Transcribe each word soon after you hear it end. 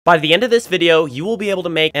By the end of this video, you will be able to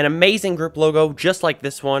make an amazing group logo just like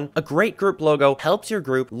this one. A great group logo helps your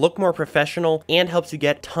group look more professional and helps you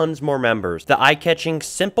get tons more members. The eye-catching,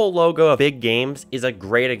 simple logo of Big Games is a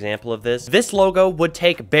great example of this. This logo would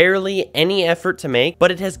take barely any effort to make, but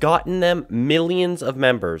it has gotten them millions of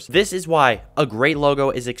members. This is why a great logo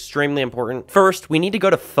is extremely important. First, we need to go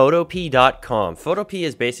to photopea.com. Photopea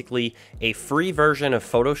is basically a free version of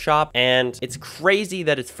Photoshop, and it's crazy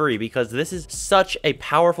that it's free because this is such a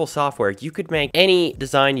powerful software. You could make any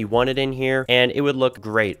design you wanted in here and it would look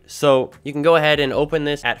great. So you can go ahead and open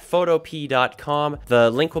this at photopea.com. The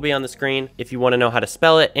link will be on the screen if you want to know how to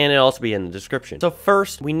spell it, and it'll also be in the description. So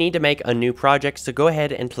first, we need to make a new project. So go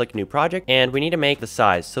ahead and click new project, and we need to make the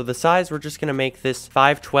size. So the size, we're just going to make this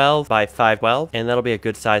 512 by 512, and that'll be a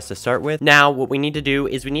good size to start with. Now, what we need to do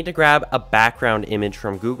is we need to grab a background image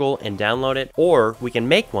from Google and download it, or we can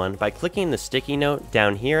make one by clicking the sticky note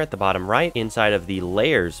down here at the bottom right inside of the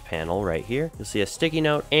layers panel right here. You'll see a sticky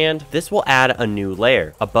note, and this will add a new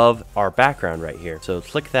layer above our background right here. So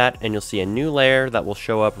click that and you'll see a new layer that will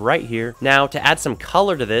show up right here. Now, to add some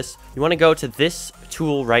color to this, you want to go to this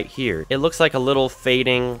tool right here. It looks like a little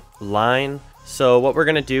fading line. So what we're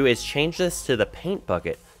going to do is change this to the paint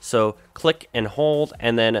bucket. So click and hold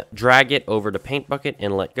and then drag it over to paint bucket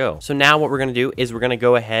and let go. So now what we're going to do is we're going to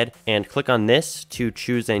go ahead and click on this to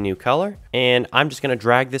choose a new color. And I'm just going to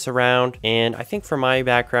drag this around. And I think for my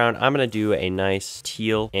background, I'm going to do a nice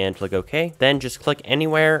teal and click OK. Then just click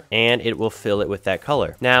anywhere and it will fill it with that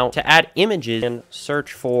color. Now to add images, and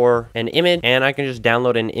search for an image, and I can just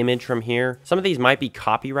download an image from here. Some of these might be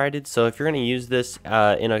copyrighted. So if you're going to use this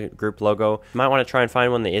in a group logo, you might want to try and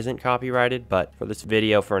find one that isn't copyrighted. But for this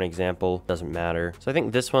video, for an example, doesn't matter. So I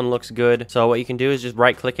think this one looks good. So what you can do is just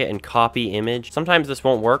right click it and copy image. Sometimes this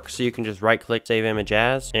won't work, so you can just right click save image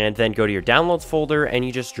as, and then go to your downloads folder and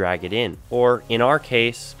you just drag it in. Or in our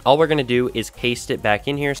case, all we're going to do is paste it back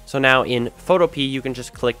in here. So now in Photopea, you can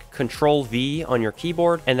just click Control V on your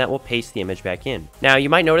keyboard and that will paste the image back in. Now you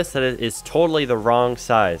might notice that it is totally the wrong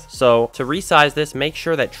size. So to resize this, make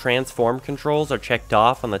sure that transform controls are checked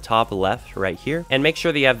off on the top left right here, and make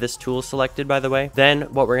sure that you have this tool selected, by the way. Then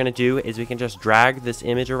what we're going to do is we can just drag this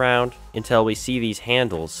image around until we see these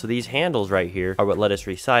handles. So these handles right here are what let us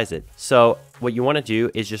resize it. So what you want to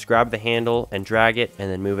do is just grab the handle and drag it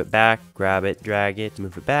and then move it back, grab it, drag it,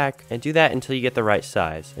 move it back, and do that until you get the right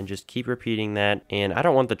size, and just keep repeating that. And I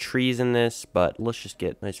don't want the trees in this, but let's just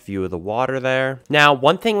get a nice view of the water there. Now,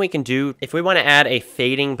 one thing we can do, if we want to add a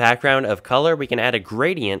fading background of color, we can add a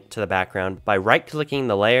gradient to the background by right clicking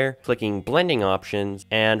the layer, clicking blending options,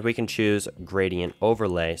 and we can choose gradient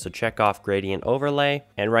overlay. So check off gradient overlay,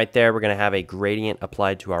 and right there we're going to have a gradient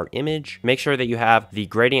applied to our image. Make sure that you have the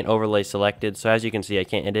gradient overlay selected. So as you can see, I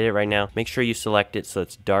can't edit it right now. Make sure you select it so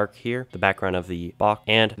it's dark here, the background of the box.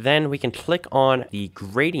 And then we can click on the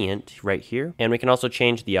gradient right here. And we can also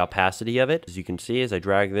change the opacity of it. As you can see, as I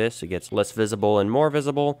drag this, it gets less visible and more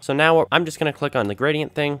visible. So now I'm just going to click on the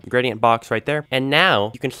gradient thing, gradient box right there. And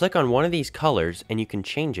now you can click on one of these colors and you can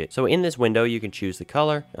change it. So in this window, you can choose the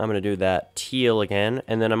color. I'm going to do that teal again.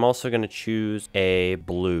 And then I'm also going to choose a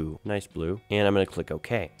blue, nice blue. And I'm going to click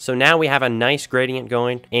OK. So now we have a nice gradient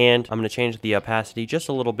going, and I'm going to change the opacity just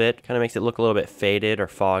a little bit. Kind of makes it look a little bit faded or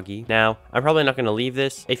foggy. Now, I'm probably not going to leave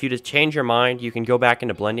this. If you just change your mind, you can go back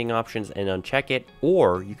into blending options and uncheck it,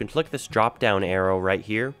 or you can click this drop down arrow right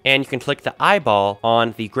here, and you can click the eyeball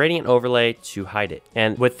on the gradient overlay to hide it.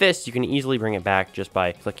 And with this, you can easily bring it back just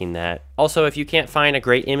by clicking that. Also, if you can't find a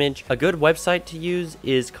great image, a good website to use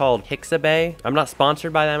is called Pixabay. I'm not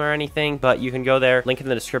sponsored by them or anything, but you can go there, link in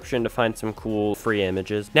the description to find some cool free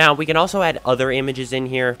images. Now, we can also add other images in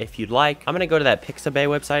here if you'd like. I'm going to go to that Pixabay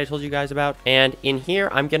website I told you guys about, and in here,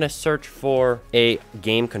 I'm going to search for a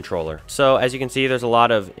game controller. So as you can see, there's a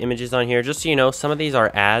lot of images on here. Just so you know, some of these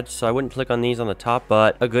are ads, so I wouldn't click on these on the top,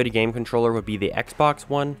 but a good game controller would be the Xbox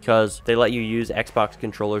one, because they let you use Xbox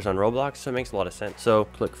controllers on Roblox, so it makes a lot of sense. So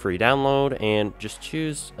click free download and just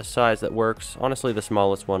choose a size that works. Honestly, the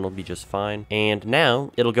smallest one will be just fine. And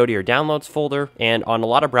now it'll go to your downloads folder, and on a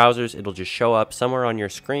lot of browsers, it'll just show up somewhere on your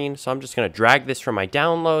screen. So I'm just going to drag this from my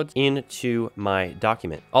downloads into my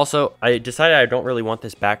document. Also, I decided I don't really want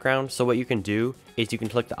this background, so what you can do is you can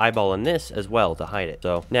click the eyeball on this as well to hide it.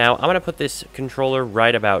 So now I'm going to put this controller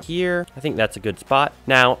right about here. I think that's a good spot.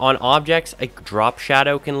 Now on objects, a drop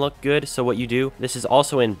shadow can look good. So what you do, this is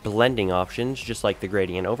also in blending options, just like the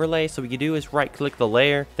gradient overlay. So what you do is right click the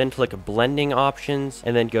layer, then click blending options,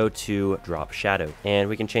 and then go to drop shadow. And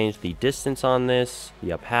we can change the distance on this,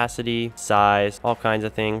 the opacity, size, all kinds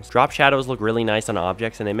of things. Drop shadows look really nice on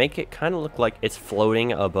objects, and they make it kind of look like it's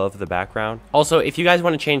floating above the background. Also, if you guys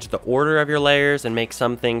want to change the order of your layers, layers and make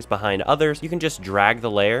some things behind others, you can just drag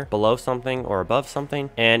the layer below something or above something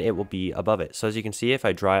and it will be above it. So as you can see, if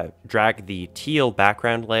I drag the teal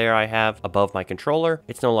background layer I have above my controller,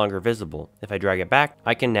 it's no longer visible. If I drag it back,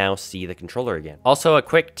 I can now see the controller again. Also, a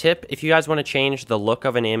quick tip, if you guys want to change the look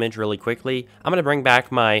of an image really quickly, I'm going to bring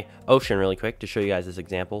back my ocean really quick to show you guys this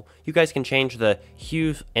example. You guys can change the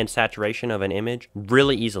hue and saturation of an image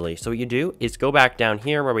really easily. So what you do is go back down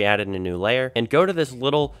here where we added a new layer and go to this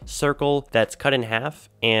little circle that's cut in half,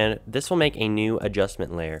 and this will make a new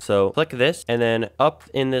adjustment layer. So click this, and then up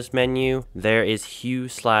in this menu there is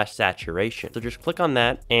hue/saturation. So just click on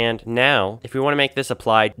that, and now if we want to make this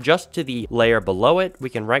apply just to the layer below it, we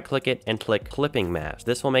can right click it and click clipping mask.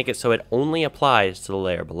 This will make it so it only applies to the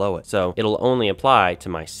layer below it. So it'll only apply to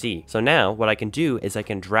my sea. So now what I can do is I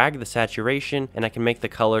can drag the saturation and I can make the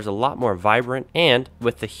colors a lot more vibrant, and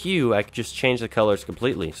with the hue I can just change the colors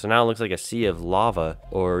completely. So now it looks like a sea of lava,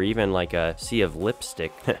 or even like a sea of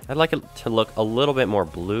lipstick. I'd like it to look a little bit more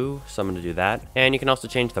blue, so I'm going to do that. And you can also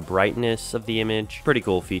change the brightness of the image. Pretty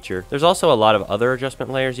cool feature. There's also a lot of other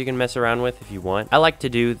adjustment layers you can mess around with if you want. I like to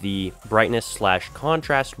do the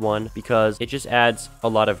brightness/contrast one because it just adds a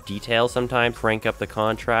lot of detail sometimes. Crank up the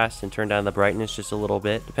contrast and turn down the brightness just a little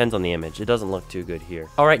bit. Depends on the image. It doesn't look too good here.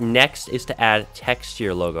 All right, next is to add text to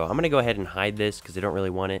your logo. I'm going to go ahead and hide this because I don't really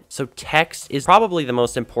want it. So text is probably the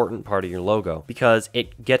most important part of your logo because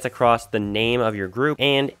it gets across the name of your group,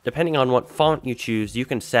 and depending on what font you choose, you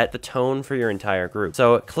can set the tone for your entire group.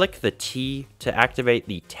 So click the T to activate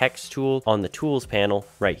the text tool on the tools panel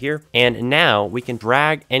right here. And now we can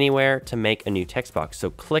drag anywhere to make a new text box. So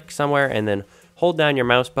click somewhere and then hold down your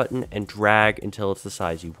mouse button and drag until it's the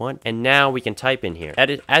size you want. And now we can type in here.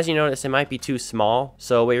 As you notice, it might be too small.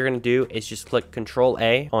 So what you're gonna do is just click Control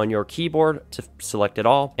A on your keyboard to select it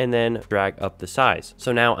all and then drag up the size.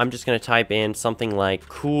 So now I'm just gonna type in something like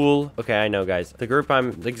cool. Okay, I know guys, the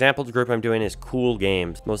example group I'm doing is Cool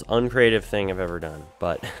Games. Most uncreative thing I've ever done,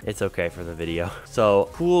 but it's okay for the video. So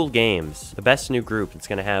Cool Games, the best new group. It's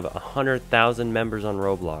gonna have 100,000 members on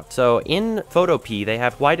Roblox. So in photopea, they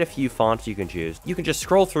have quite a few fonts you can choose. You can just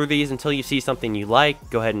scroll through these until you see something you like.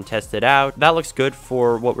 Go ahead and test it out. That looks good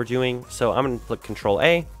for what we're doing. So I'm going to click Control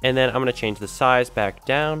A, and then I'm going to change the size back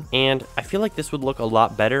down. And I feel like this would look a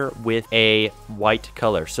lot better with a white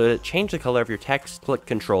color. So to change the color of your text, click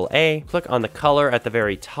Control A, click on the color at the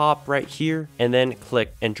very top right here, and then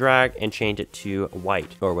click and drag and change it to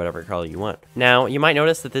white or whatever color you want. Now you might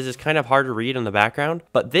notice that this is kind of hard to read on the background,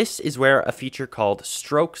 but this is where a feature called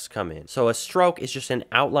strokes come in. So a stroke is just an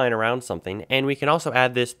outline around something, and we can also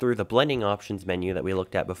add this through the blending options menu that we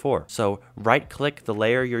looked at before. So right click the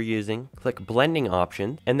layer you're using, click blending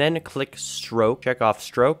options, and then click stroke, check off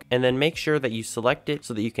stroke, and then make sure that you select it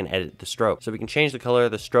so that you can edit the stroke. So we can change the color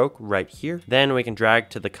of the stroke right here. Then we can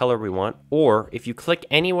drag to the color we want, or if you click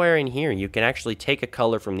anywhere in here, you can actually take a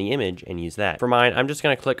color from the image and use that. For mine, I'm just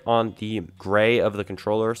gonna click on the gray of the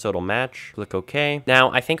controller so it'll match. Click OK.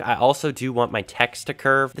 Now I think I also do want my text to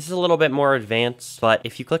curve. This is a little bit more advanced, but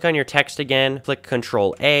if you click on your text again, click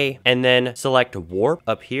Control A, and then select warp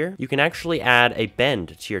up here, you can actually add a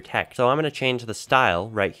bend to your text. So I'm going to change the style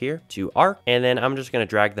right here to arc, and then I'm just going to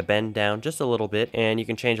drag the bend down just a little bit, and you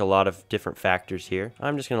can change a lot of different factors here.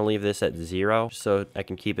 I'm just going to leave this at 0 so I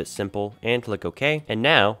can keep it simple, and click OK. And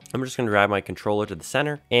now I'm just going to drag my controller to the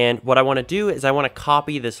center, and what I want to do is I want to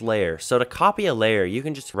copy this layer. So to copy a layer, you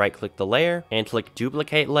can just right click the layer and click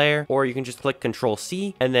duplicate layer, or you can just click Control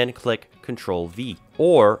C and then click Control V.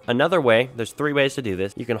 Or another way, there's 3 ways to do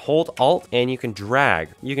this. You can hold Alt and you can drag.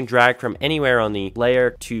 You can drag from anywhere on the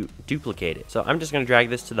layer to duplicate it. So I'm just going to drag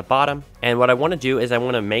this to the bottom. And what I want to do is I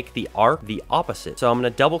want to make the arc the opposite. So I'm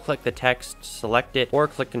going to double click the text, select it, or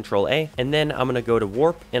click Control A. And then I'm going to go to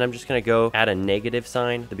warp, and I'm just going to go add a negative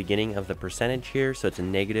sign at the beginning of the percentage here. So it's a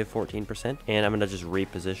negative 14%. And I'm going to just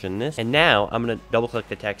reposition this. And now I'm going to double click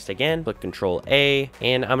the text again, click Control A,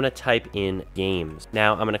 and I'm going to type in games.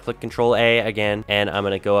 Now I'm going to click Control A again, and I'm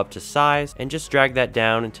going to go up to size and just drag that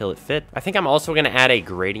down until it fits. I think I'm also going to add a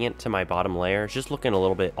gradient to my bottom layer. It's just looking a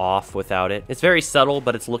little bit off without it. It's very subtle,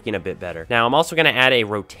 but it's looking a bit better. Now I'm also going to add a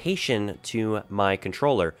rotation to my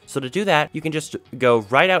controller. So to do that, you can just go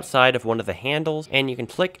right outside of one of the handles, and you can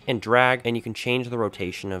click and drag, and you can change the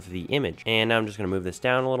rotation of the image. And now I'm just going to move this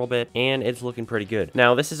down a little bit, and it's looking pretty good.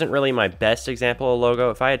 Now this isn't really my best example of logo.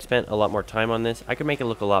 If I had spent a lot more time on this, I could make it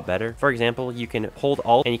look a lot better. For example, you can hold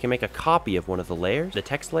Alt and you can make a copy of one of the layers layers, the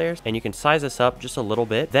text layers, and you can size this up just a little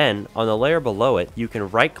bit. Then on the layer below it, you can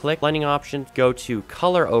right click, blending options, go to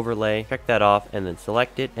color overlay, check that off, and then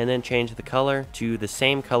select it, and then change the color to the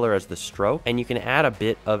same color as the stroke. And you can add a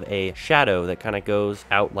bit of a shadow that kind of goes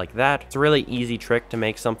out like that. It's a really easy trick to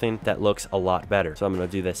make something that looks a lot better. So I'm going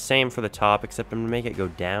to do the same for the top, except I'm going to make it go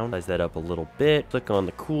down, size that up a little bit, click on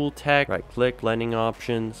the cool text, right click, blending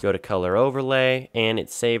options, go to color overlay, and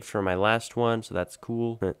it's saved for my last one, so that's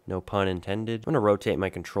cool. No pun intended. I'm going to rotate my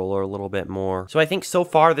controller a little bit more. So I think so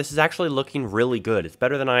far this is actually looking really good. It's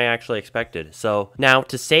better than I actually expected. So now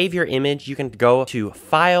to save your image, you can go to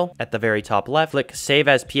File at the very top left, click Save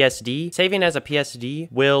as PSD. Saving as a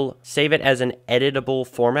PSD will save it as an editable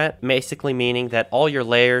format, basically meaning that all your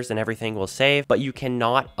layers and everything will save, but you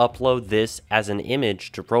cannot upload this as an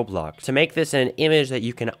image to Roblox. To make this an image that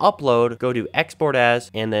you can upload, go to Export As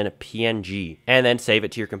and then PNG, and then save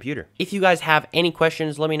it to your computer. If you guys have any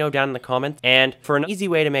questions, let me know down in the comments. And for an easy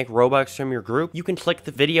way to make Robux from your group, you can click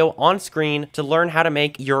the video on screen to learn how to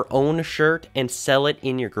make your own shirt and sell it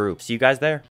in your group. See you guys there.